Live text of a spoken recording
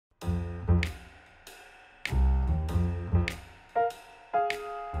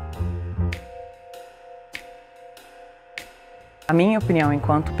A minha opinião,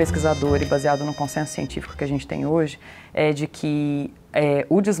 enquanto pesquisador e baseado no consenso científico que a gente tem hoje, é de que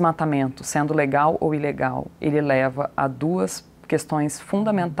o desmatamento, sendo legal ou ilegal, ele leva a duas questões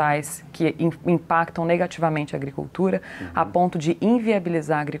fundamentais que impactam negativamente a agricultura, a ponto de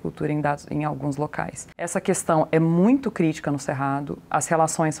inviabilizar a agricultura em alguns locais. Essa questão é muito crítica no Cerrado, as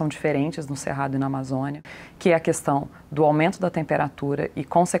relações são diferentes no Cerrado e na Amazônia, que é a questão do aumento da temperatura e,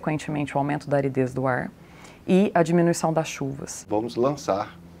 consequentemente, o aumento da aridez do ar e a diminuição das chuvas. Vamos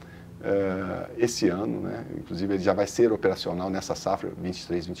lançar esse ano, né, inclusive ele já vai ser operacional nessa safra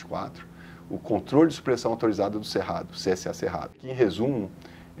 23-24, o controle de supressão autorizada do Cerrado, CSA Cerrado, que em resumo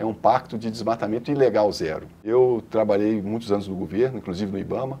é um pacto de desmatamento ilegal zero. Eu trabalhei muitos anos no governo, inclusive no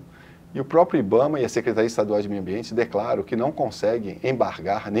IBAMA, e o próprio IBAMA e a Secretaria Estadual de Meio Ambiente declaram que não conseguem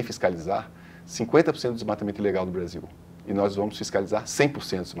embargar nem fiscalizar 50% do desmatamento ilegal do Brasil. E nós vamos fiscalizar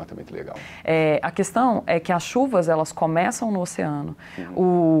 100% do desmatamento ilegal. A questão é que as chuvas, elas começam no oceano.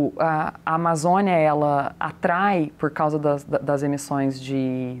 A Amazônia, ela atrai, por causa das emissões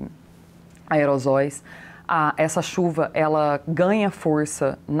de aerosóis, essa chuva, ela ganha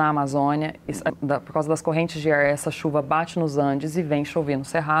força na Amazônia, por causa das correntes de ar, essa chuva bate nos Andes e vem chover no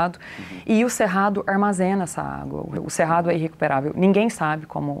Cerrado, e o Cerrado armazena essa água. O Cerrado é irrecuperável, ninguém sabe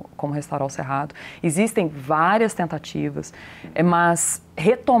como restaurar o Cerrado. Existem várias tentativas, mas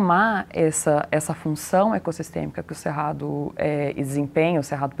retomar essa função ecossistêmica que o Cerrado desempenha, o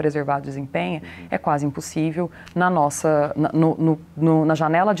Cerrado preservado desempenha, é quase impossível na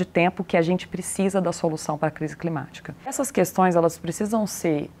janela de tempo que a gente precisa da solução para a crise climática. Essas questões, elas precisam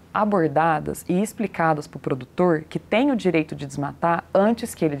ser abordadas e explicadas para o produtor que tem o direito de desmatar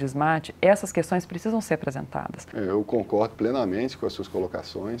antes que ele desmate. Essas questões precisam ser apresentadas. Eu concordo plenamente com as suas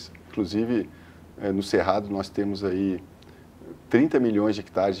colocações. Inclusive, no Cerrado nós temos aí 30 milhões de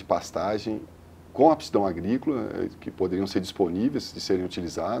hectares de pastagem com aptidão agrícola, que poderiam ser disponíveis de serem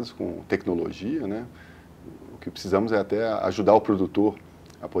utilizados com tecnologia, né? O que precisamos é até ajudar o produtor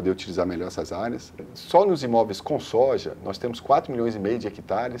a poder utilizar melhor essas áreas. Só nos imóveis com soja, nós temos 4,5 milhões de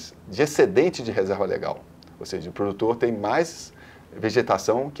hectares de excedente de reserva legal. Ou seja, o produtor tem mais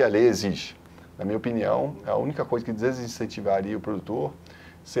vegetação que a lei exige. Na minha opinião, a única coisa que desincentivaria o produtor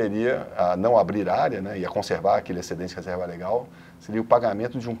seria a não abrir área, né, e a conservar aquele excedente de reserva legal, seria o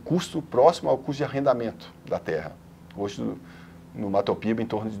pagamento de um custo próximo ao custo de arrendamento da terra. Hoje, no Mato Piba, em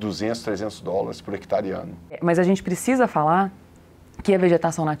torno de 200, 300 dólares por hectare ano. Mas a gente precisa falar que a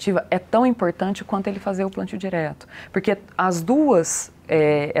vegetação nativa é tão importante quanto ele fazer o plantio direto. Porque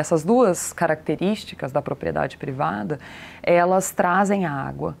essas duas características da propriedade privada, elas trazem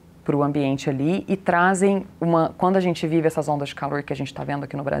água para o ambiente ali e trazem quando a gente vive essas ondas de calor que a gente está vendo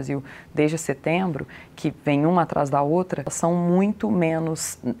aqui no Brasil desde setembro, que vem uma atrás da outra, são muito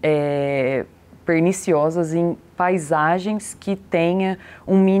menos perniciosas em paisagens que tenha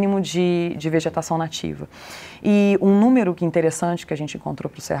um mínimo de vegetação nativa. E um número interessante que a gente encontrou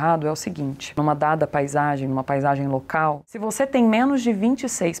para o Cerrado é o seguinte: numa dada paisagem, numa paisagem local, se você tem menos de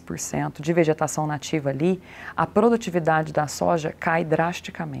 26% de vegetação nativa ali, a produtividade da soja cai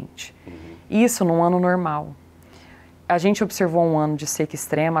drasticamente. Isso num ano normal. A gente observou um ano de seca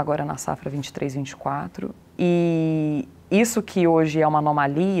extrema agora na safra 23-24, e isso que hoje é uma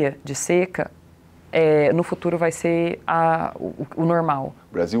anomalia de seca, no futuro vai ser o normal.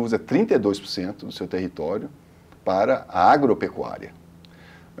 O Brasil usa 32% do seu território para a agropecuária,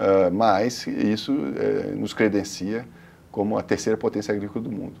 mas isso nos credencia como a terceira potência agrícola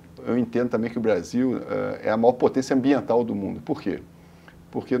do mundo. Eu entendo também que o Brasil é a maior potência ambiental do mundo. Por quê?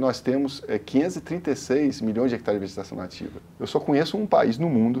 Porque nós temos 536 milhões de hectares de vegetação nativa. Eu só conheço um país no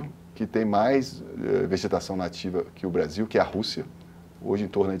mundo que tem mais vegetação nativa que o Brasil, que é a Rússia. Hoje em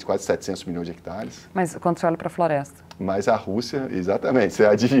torno de quase 700 milhões de hectares. Mas quando você olha para a floresta? Mas a Rússia, exatamente, você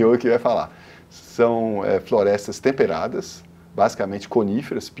adivinhou o que eu ia falar. São florestas temperadas, basicamente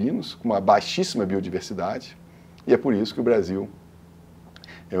coníferas, pinos, com uma baixíssima biodiversidade. E é por isso que o Brasil,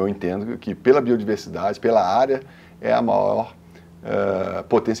 eu entendo que pela biodiversidade, pela área, é a maior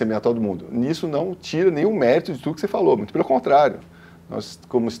potência ambiental do mundo. Nisso não tira nenhum mérito de tudo que você falou, muito pelo contrário. Nós,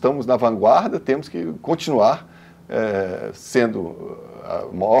 como estamos na vanguarda, temos que continuar sendo a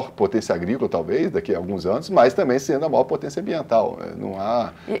maior potência agrícola, talvez, daqui a alguns anos, mas também sendo a maior potência ambiental. Não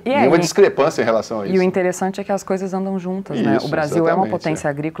há nenhuma discrepância em relação a isso. E o interessante é que as coisas andam juntas, né? O Brasil é uma potência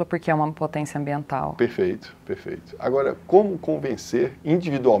agrícola porque é uma potência ambiental. Perfeito, perfeito. Agora, como convencer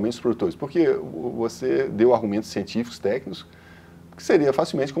individualmente os produtores? Porque você deu argumentos científicos, técnicos, que seria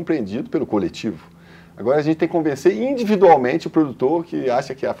facilmente compreendido pelo coletivo. Agora a gente tem que convencer individualmente o produtor que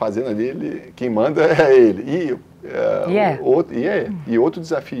acha que a fazenda dele, quem manda é ele. E outro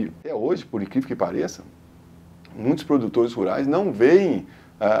desafio. Hoje, por incrível que pareça, muitos produtores rurais não veem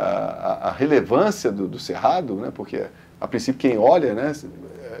a relevância do cerrado, né? Porque, a princípio, quem olha, né,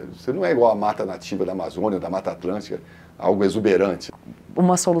 você não é igual à mata nativa da Amazônia, da Mata Atlântica, algo exuberante.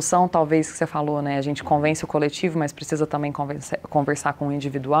 Uma solução, talvez, que você falou, né, a gente convence o coletivo, mas precisa também conversar com o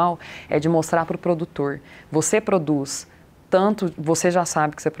individual, é de mostrar para o produtor. Você produz tanto, você já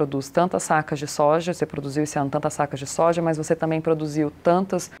sabe que você produz tantas sacas de soja, você produziu esse ano tantas sacas de soja, mas você também produziu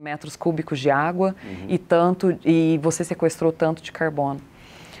tantos metros cúbicos de água e você sequestrou tanto de carbono.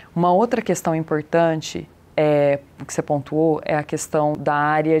 Uma outra questão importante que você pontuou é a questão da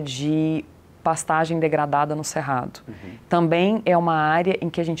área de pastagem degradada no Cerrado. Também é uma área em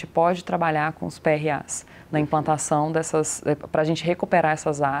que a gente pode trabalhar com os PRAs, na implantação dessas, para a gente recuperar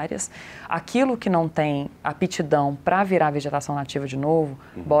essas áreas. Aquilo que não tem aptidão para virar vegetação nativa de novo,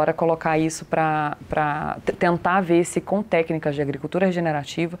 bora colocar isso para tentar ver se com técnicas de agricultura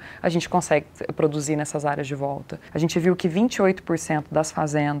regenerativa a gente consegue produzir nessas áreas de volta. A gente viu que 28% das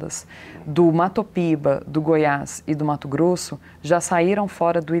fazendas do Mato Piba, do Goiás e do Mato Grosso já saíram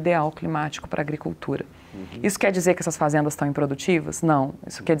fora do ideal climático para a agricultura. Isso quer dizer que essas fazendas estão improdutivas? Não.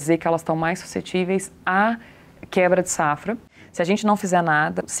 Isso quer dizer que elas estão mais suscetíveis à quebra de safra. Se a gente não fizer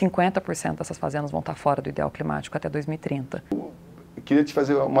nada, 50% dessas fazendas vão estar fora do ideal climático até 2030. Eu queria te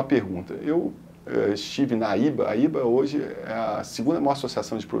fazer uma pergunta. Eu estive na IBA. A IBA hoje é a segunda maior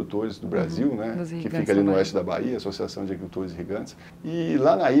associação de produtores do Brasil, né? Que fica ali no oeste da Bahia, Associação de Agricultores Irrigantes. E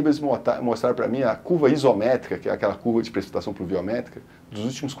lá na IBA eles mostraram para mim a curva isométrica, que é aquela curva de precipitação pluviométrica, dos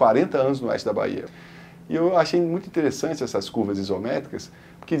últimos 40 anos no oeste da Bahia. E eu achei muito interessante essas curvas isométricas,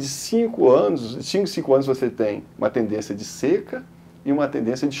 porque de 5 anos você tem uma tendência de seca e uma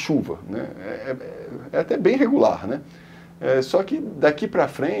tendência de chuva, né? É até bem regular, né? Só que daqui para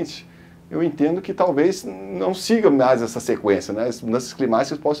frente, eu entendo que talvez não siga mais essa sequência, né? As mudanças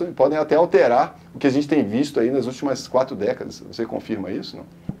climáticas podem até alterar o que a gente tem visto aí nas últimas 4 décadas. Você confirma isso, não?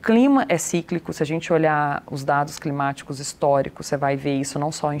 O clima é cíclico. Se a gente olhar os dados climáticos históricos, você vai ver isso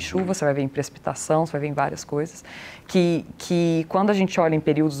não só em chuva, você vai ver em precipitação, você vai ver em várias coisas. Que quando a gente olha em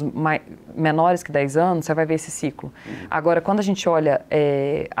períodos menores que 10 anos, você vai ver esse ciclo. Agora, quando a gente olha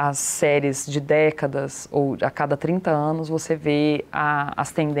as séries de décadas ou a cada 30 anos, você vê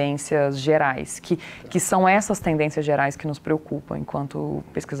as tendências gerais, que são essas tendências gerais que nos preocupam enquanto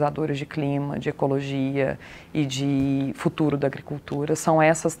pesquisadores de clima, de ecologia e de futuro da agricultura. São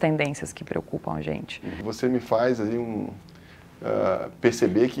essas tendências que preocupam a gente. Você me faz aí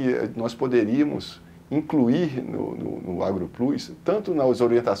perceber que nós poderíamos incluir no AgroPlus, tanto nas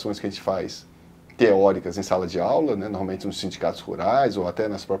orientações que a gente faz teóricas em sala de aula, né, normalmente nos sindicatos rurais ou até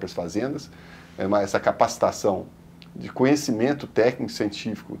nas próprias fazendas, mas essa capacitação de conhecimento técnico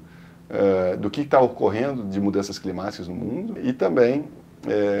científico do que está ocorrendo de mudanças climáticas no mundo. E também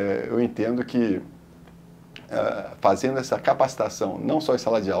eu entendo que fazendo essa capacitação, não só em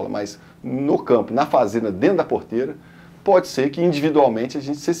sala de aula, mas no campo, na fazenda, dentro da porteira, pode ser que individualmente a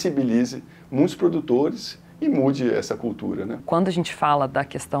gente sensibilize muitos produtores e mude essa cultura, né? Quando a gente fala da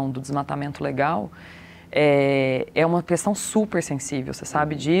questão do desmatamento legal, é uma questão super sensível, você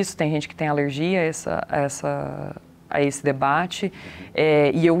sabe disso, tem gente que tem alergia a esse debate,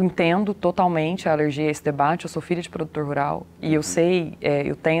 e eu entendo totalmente a alergia a esse debate. Eu sou filha de produtor rural e eu sei,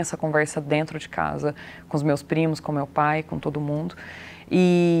 eu tenho essa conversa dentro de casa com os meus primos, com meu pai, com todo mundo,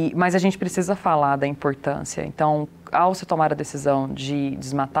 mas a gente precisa falar da importância. Então, ao se tomar a decisão de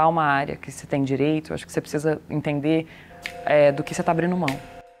desmatar uma área que se tem direito, eu acho que você precisa entender do que você está abrindo mão.